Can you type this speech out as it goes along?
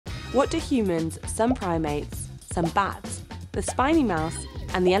What do humans, some primates, some bats, the spiny mouse,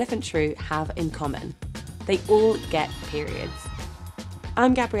 and the elephant shrew have in common? They all get periods.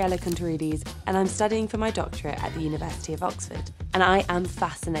 I'm Gabriella Kuntaridis, and I'm studying for my doctorate at the University of Oxford, and I am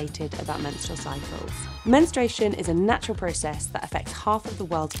fascinated about menstrual cycles. Menstruation is a natural process that affects half of the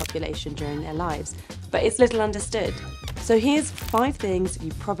world's population during their lives, but it's little understood. So here's 5 things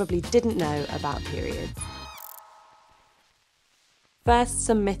you probably didn't know about periods. First,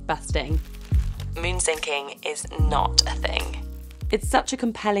 some myth busting. Moon sinking is not a thing. It's such a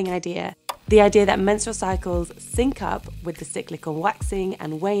compelling idea. The idea that menstrual cycles sync up with the cyclical waxing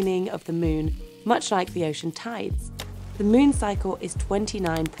and waning of the moon, much like the ocean tides. The moon cycle is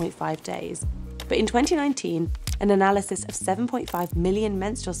 29.5 days, but in 2019, an analysis of 7.5 million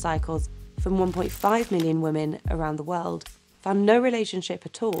menstrual cycles from 1.5 million women around the world found no relationship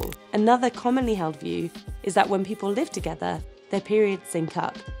at all. Another commonly held view is that when people live together, their periods sync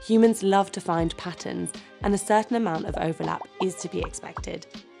up. Humans love to find patterns, and a certain amount of overlap is to be expected.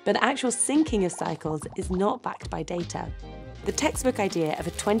 But actual syncing of cycles is not backed by data. The textbook idea of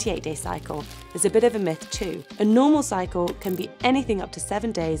a 28-day cycle is a bit of a myth too. A normal cycle can be anything up to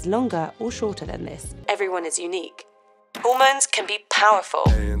 7 days longer or shorter than this. Everyone is unique. Hormones can be powerful,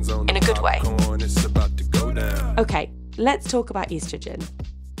 in a good way. Okay, let's talk about estrogen.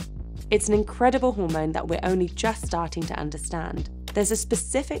 It's an incredible hormone that we're only just starting to understand. There's a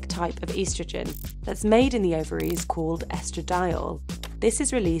specific type of estrogen that's made in the ovaries called estradiol. This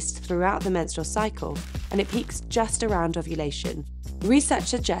is released throughout the menstrual cycle, and it peaks just around ovulation. Research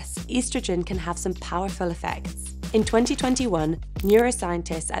suggests estrogen can have some powerful effects. In 2021,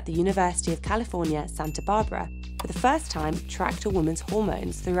 neuroscientists at the University of California, Santa Barbara, for the first time tracked a woman's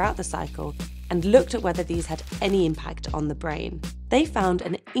hormones throughout the cycle and looked at whether these had any impact on the brain. They found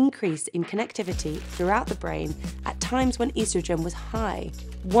an increase in connectivity throughout the brain at times when estrogen was high.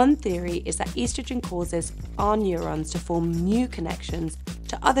 One theory is that estrogen causes our neurons to form new connections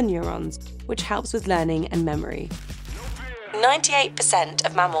to other neurons, which helps with learning and memory. 98%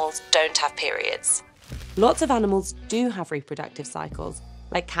 of mammals don't have periods. Lots of animals do have reproductive cycles,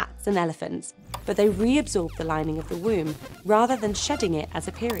 like cats and elephants, but they reabsorb the lining of the womb rather than shedding it as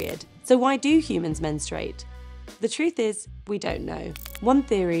a period. So why do humans menstruate? The truth is, we don't know. One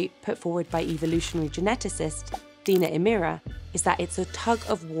theory put forward by evolutionary geneticist Dina Emira is that it's a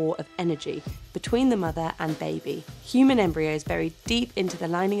tug-of-war of energy between the mother and baby. Human embryos bury deep into the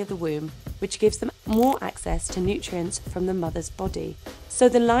lining of the womb, which gives them more access to nutrients from the mother's body. So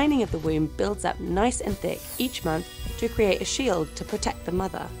the lining of the womb builds up nice and thick each month to create a shield to protect the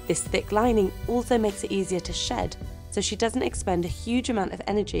mother. This thick lining also makes it easier to shed, so she doesn't expend a huge amount of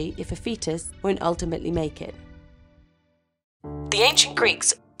energy if a fetus won't ultimately make it. The ancient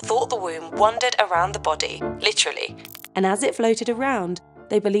Greeks thought the womb wandered around the body, literally, and as it floated around,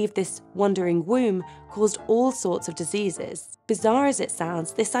 they believed this wandering womb caused all sorts of diseases. Bizarre as it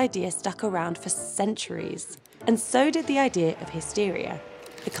sounds, this idea stuck around for centuries. And so did the idea of hysteria,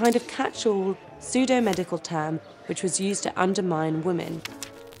 a kind of catch-all, pseudo-medical term which was used to undermine women.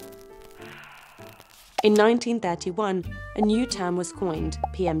 In 1931, a new term was coined,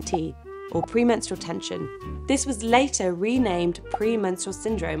 PMT, or premenstrual tension. This was later renamed premenstrual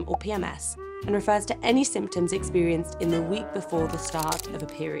syndrome, or PMS, and refers to any symptoms experienced in the week before the start of a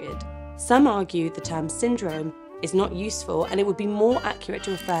period. Some argue the term syndrome is not useful and it would be more accurate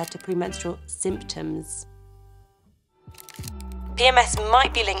to refer to premenstrual symptoms. PMS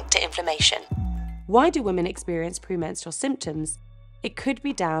might be linked to inflammation. Why do women experience premenstrual symptoms? It could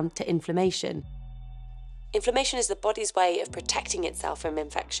be down to inflammation. Inflammation is the body's way of protecting itself from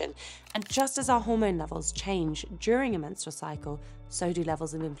infection, and just as our hormone levels change during a menstrual cycle, so do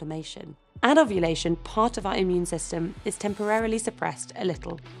levels of inflammation. At ovulation, part of our immune system is temporarily suppressed a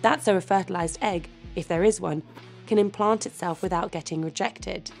little. That's so a fertilized egg, if there is one, can implant itself without getting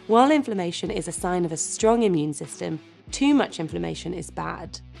rejected. While inflammation is a sign of a strong immune system, too much inflammation is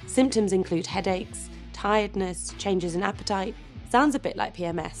bad. Symptoms include headaches, tiredness, changes in appetite. Sounds a bit like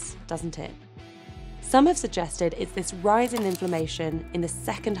PMS, doesn't it? Some have suggested it's this rise in inflammation in the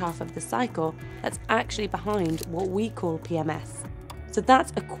second half of the cycle that's actually behind what we call PMS. So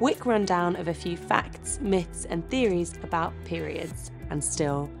that's a quick rundown of a few facts, myths, and theories about periods. And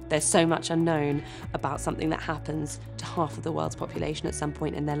still, there's so much unknown about something that happens to half of the world's population at some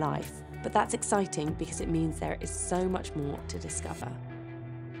point in their life. But that's exciting because it means there is so much more to discover.